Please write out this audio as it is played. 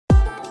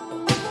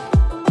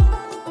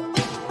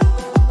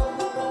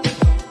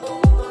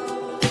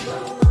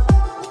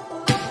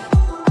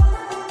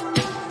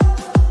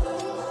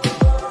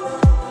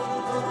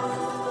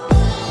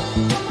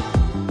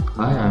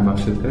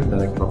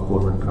Director of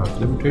Core Metal Crafts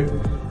Limited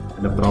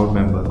and a proud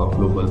member of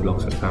global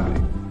Blokset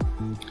family.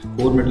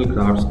 Core Metal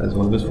Crafts has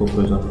always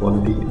focused on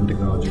quality and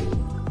technology.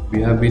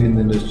 We have been in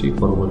the industry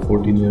for over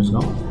 14 years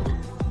now.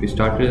 We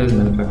started as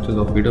manufacturers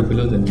of feeder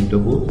pillars and meter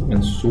boards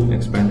and soon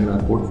expanded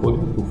our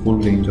portfolio to full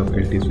range of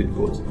LT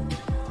switchboards.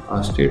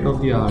 Our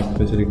state-of-the-art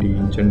facility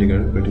in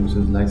Chandigarh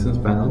produces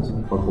licensed panels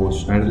for both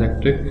Schneider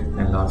Electric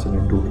and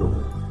Larsen &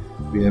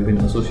 Toubro. We have been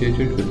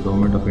associated with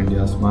Government of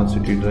India's Smart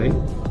City Drive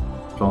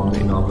from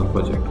the inaugural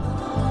project.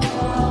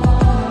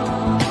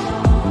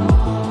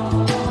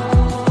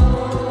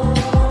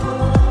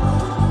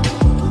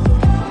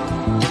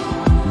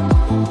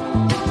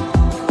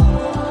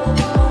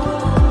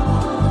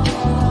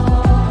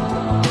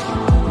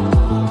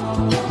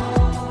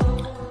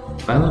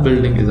 Panel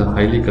building is a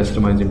highly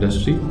customized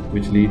industry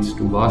which leads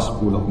to vast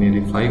pool of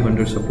nearly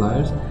 500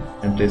 suppliers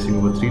and tracing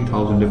over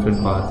 3,000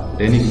 different parts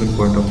at any given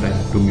point of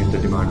time to meet the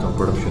demands of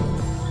production.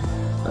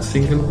 A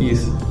single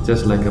piece,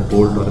 just like a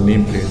bolt or a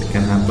nameplate,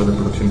 can hamper the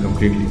production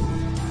completely.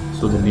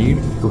 So the need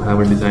to have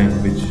a design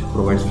which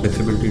provides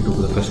flexibility to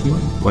the customer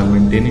while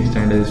maintaining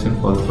standardization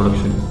for the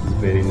production is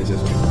very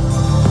necessary.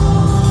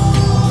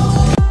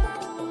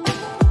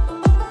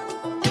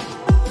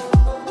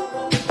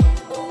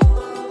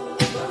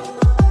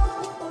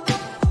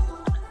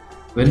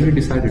 When we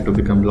decided to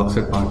become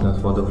Blokset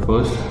partners for the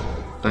first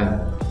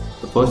time,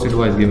 the first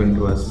advice given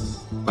to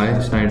us by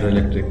Schneider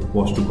Electric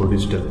was to go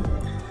digital.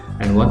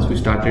 And once we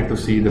started to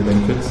see the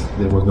benefits,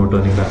 there was no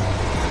turning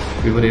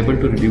back. We were able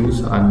to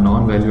reduce our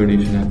non-value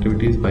addition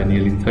activities by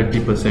nearly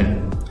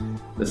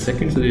 30%. The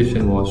second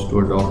suggestion was to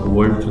adopt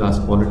world-class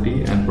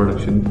quality and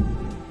production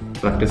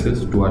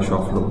practices to our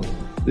shop floor.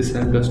 This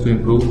helped us to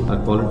improve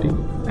our quality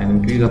and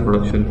increase our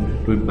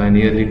production to by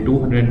nearly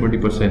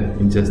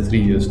 220% in just 3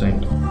 years' time.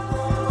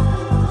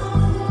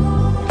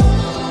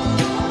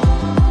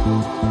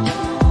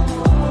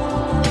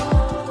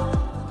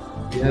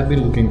 We have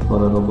been looking for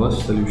a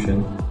robust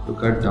solution to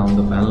cut down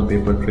the panel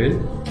paper trail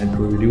and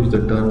to reduce the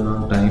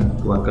turnaround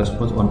time to our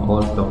customers on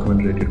all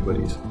document-related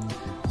queries.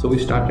 So we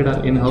started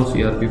our in-house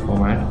ERP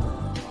format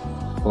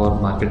for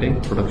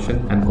marketing,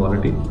 production and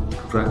quality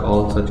to track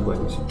all such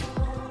queries.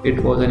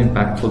 It was an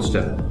impactful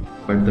step,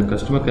 but the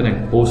customer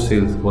connect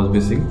post-sales was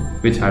missing,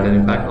 which had an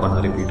impact on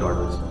our repeat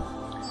orders.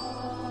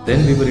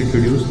 Then we were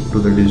introduced to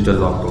the digital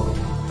logbook.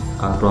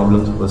 Our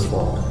problems were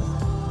solved.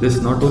 This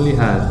not only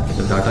has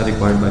the data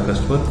required by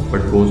customer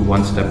but goes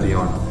one step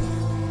beyond.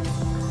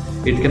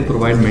 It can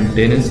provide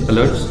maintenance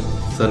alerts,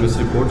 service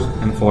reports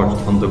and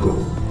faults on the go.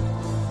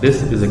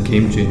 This is a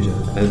game changer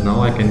as now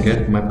I can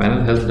get my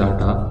panel health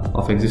data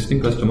of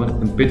existing customer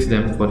and pitch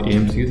them for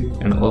AMCs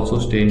and also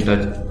stay in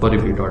touch for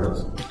repeat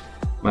orders.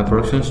 My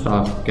production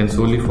staff can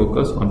solely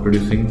focus on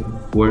producing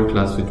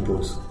world-class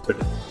switchboards.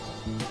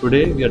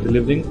 Today we are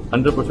delivering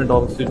 100%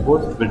 of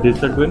switchboards with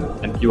digital twin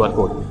and QR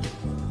code.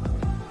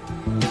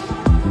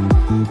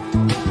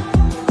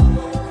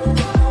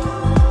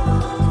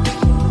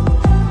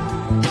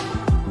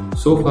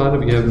 So far,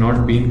 we have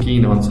not been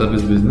keen on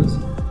service business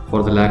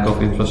for the lack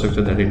of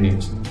infrastructure that it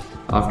needs.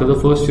 After the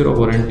first year of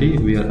warranty,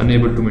 we are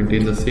unable to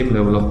maintain the same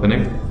level of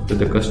connect with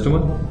the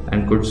customer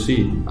and could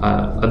see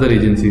other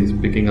agencies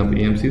picking up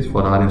AMCs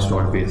for our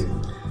installed base.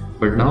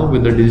 But now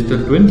with the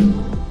digital twin,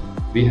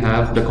 we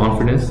have the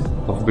confidence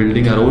of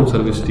building our own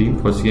service team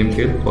for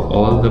CMKL for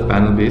all the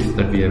panel base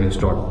that we have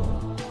installed.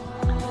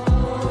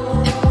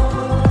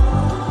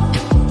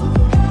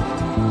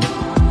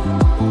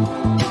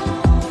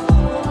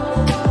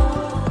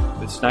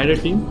 Schneider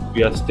team,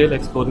 we are still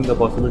exploring the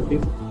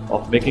possibilities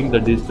of making the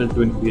digital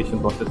twin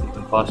creation process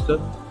even faster,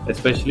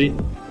 especially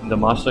in the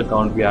master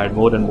account we add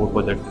more and more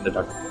projects in the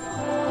data.